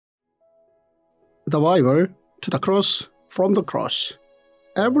The Bible to the cross, from the cross.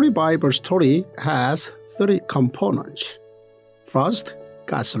 Every Bible story has three components. First,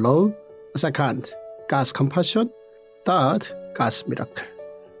 God's law. Second, God's compassion. Third, God's miracle.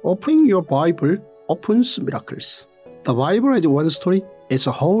 Opening your Bible opens miracles. The Bible as one story is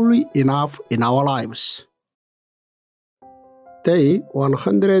wholly enough in our lives. Day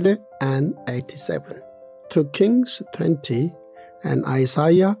 187, 2Kings 20 and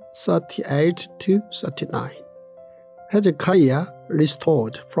Isaiah 38-39. Hezekiah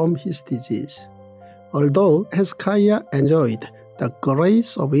restored from his disease. Although Hezekiah enjoyed the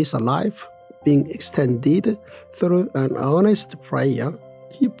grace of his life being extended through an earnest prayer,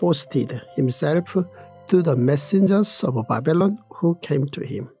 he boasted himself to the messengers of Babylon who came to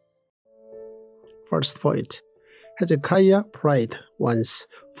him. First point, Hezekiah prayed once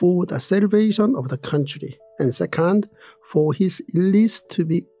for the salvation of the country, and second, for his illness to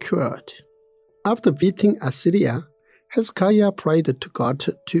be cured. After beating Assyria, Hezekiah prayed to God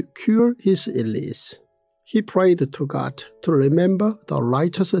to cure his illness. He prayed to God to remember the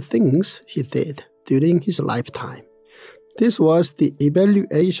righteous things he did during his lifetime. This was the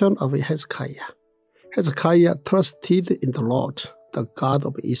evaluation of Hezekiah. Hezekiah trusted in the Lord, the God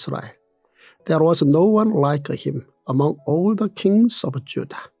of Israel. There was no one like him among all the kings of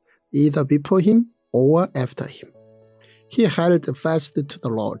Judah, either before him or after him. He held fast to the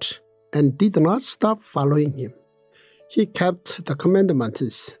Lord and did not stop following him. He kept the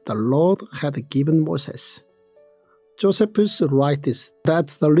commandments the Lord had given Moses. Josephus writes that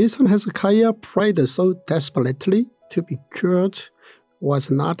the reason Hezekiah prayed so desperately to be cured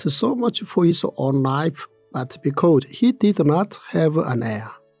was not so much for his own life, but because he did not have an heir.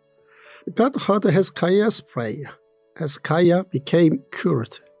 God heard Hezekiah's prayer. Hezekiah became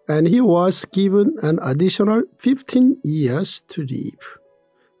cured, and he was given an additional 15 years to live.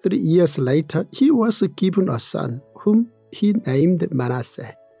 3 years later, he was given a son, whom he named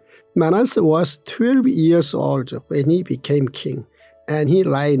Manasseh. Manasseh was 12 years old when he became king, and he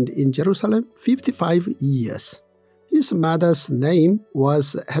reigned in Jerusalem 55 years. His mother's name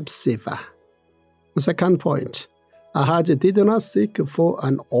was Hephzibah. Second point, Ahaz did not seek for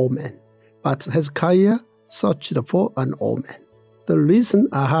an omen, but Hezekiah searched for an omen. The reason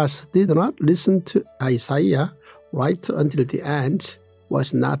Ahaz did not listen to Isaiah right until the end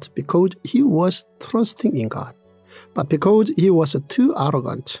was not because he was trusting in God, but because he was too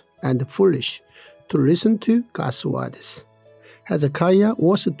arrogant and foolish to listen to God's words. Hezekiah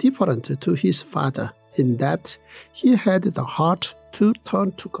was different to his father in that he had the heart to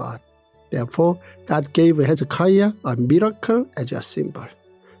turn to God. Therefore, God gave Hezekiah a miracle as a symbol.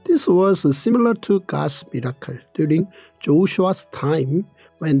 This was similar to God's miracle during Joshua's time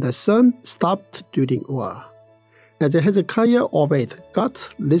when the sun stopped during war. As Hezekiah obeyed, God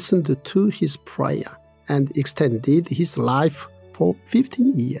listened to his prayer and extended his life for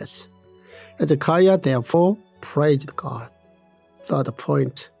 15 years. Hezekiah therefore praised God. Third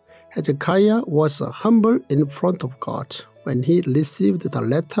point, Hezekiah was humble in front of God when he received the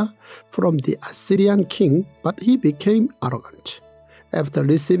letter from the Assyrian king, but he became arrogant after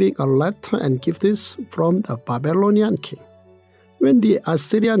receiving a letter and gifts from the Babylonian king. When the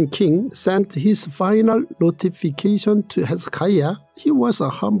Assyrian king sent his final notification to Hezekiah, he was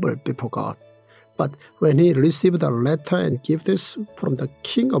humble before God. But when he received a letter and gifts from the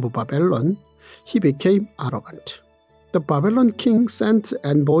king of Babylon, he became arrogant. The Babylon king sent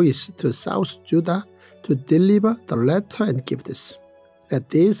envoys to South Judah to deliver the letter and gifts. At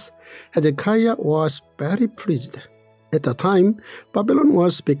this, Hezekiah was very pleased. At the time, Babylon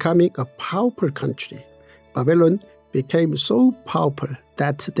was becoming a powerful country. Babylon became so powerful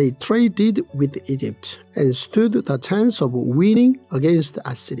that they traded with Egypt and stood the chance of winning against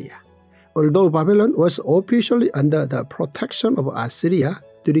Assyria. Although Babylon was officially under the protection of Assyria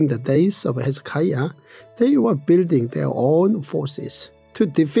during the days of Hezekiah, they were building their own forces to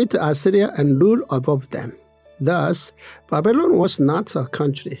defeat Assyria and rule above them. Thus, Babylon was not a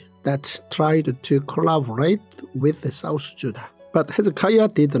country that tried to collaborate with South Judah. But Hezekiah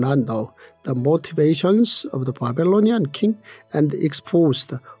did not know the motivations of the Babylonian king and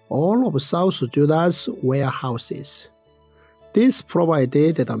exposed all of South Judah's warehouses. This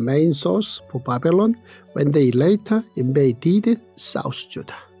provided the main source for Babylon when they later invaded South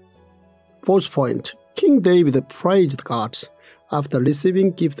Judah. Fourth point, King David praised God after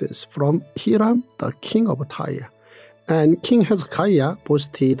receiving gifts from Hiram, the king of Tyre, and King Hezekiah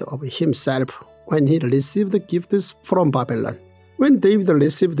boasted of himself when he received gifts from Babylon. When David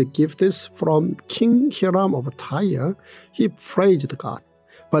received gifts from King Hiram of Tyre, he praised God.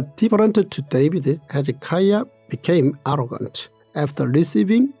 But different to David, Hezekiah became arrogant after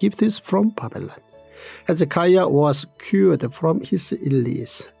receiving gifts from Babylon. Hezekiah was cured from his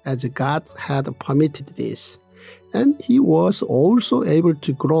illness, as God had permitted this, and he was also able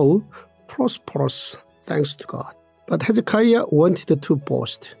to grow prosperous thanks to God. But Hezekiah wanted to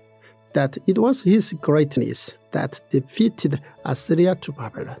boast that it was his greatness that defeated Assyria to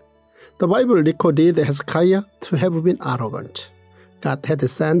Babylon. The Bible recorded Hezekiah to have been arrogant. God had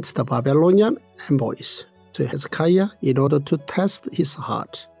sent the Babylonian envoys to Hezekiah in order to test his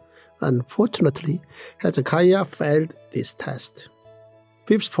heart. Unfortunately, Hezekiah failed this test.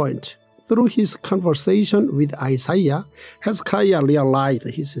 Fifth point, through his conversation with Isaiah, Hezekiah realized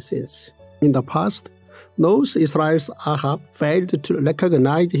his sins. In the past, those Israel's Ahab failed to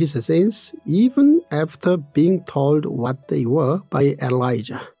recognize his sins even after being told what they were by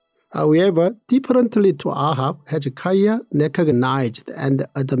Elijah. However, differently to Ahab, Hezekiah recognized and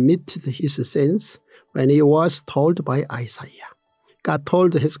admitted his sins when he was told by Isaiah. God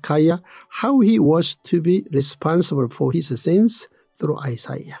told Hezekiah how he was to be responsible for his sins through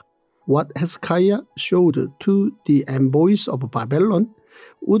Isaiah. What Hezekiah showed to the envoys of Babylon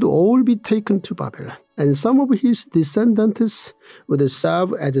would all be taken to Babylon, and some of his descendants would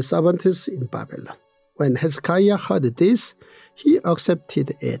serve as servants in Babylon. When Hezekiah heard this, he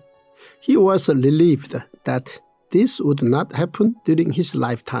accepted it. He was relieved that this would not happen during his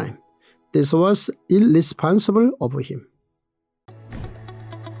lifetime. This was irresponsible of him.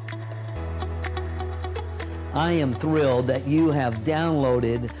 I am thrilled that you have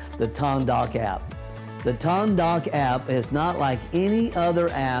downloaded the Tongdok app. The Tongdok app is not like any other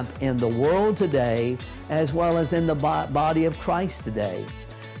app in the world today, as well as in the body of Christ today.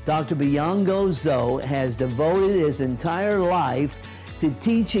 Dr. Byung-Go Zo has devoted his entire life to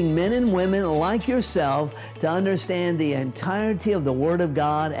teaching men and women like yourself to understand the entirety of the Word of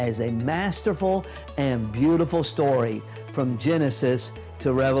God as a masterful and beautiful story from Genesis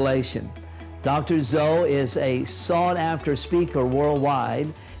to Revelation. Dr. Zo is a sought-after speaker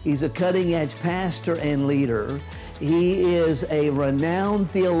worldwide. He's a cutting-edge pastor and leader. He is a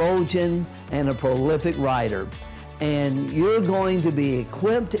renowned theologian and a prolific writer. And you're going to be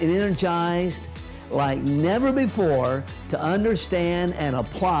equipped and energized like never before to understand and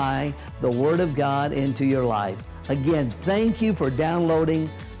apply the Word of God into your life. Again, thank you for downloading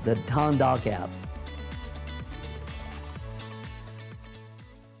the Tongdok app.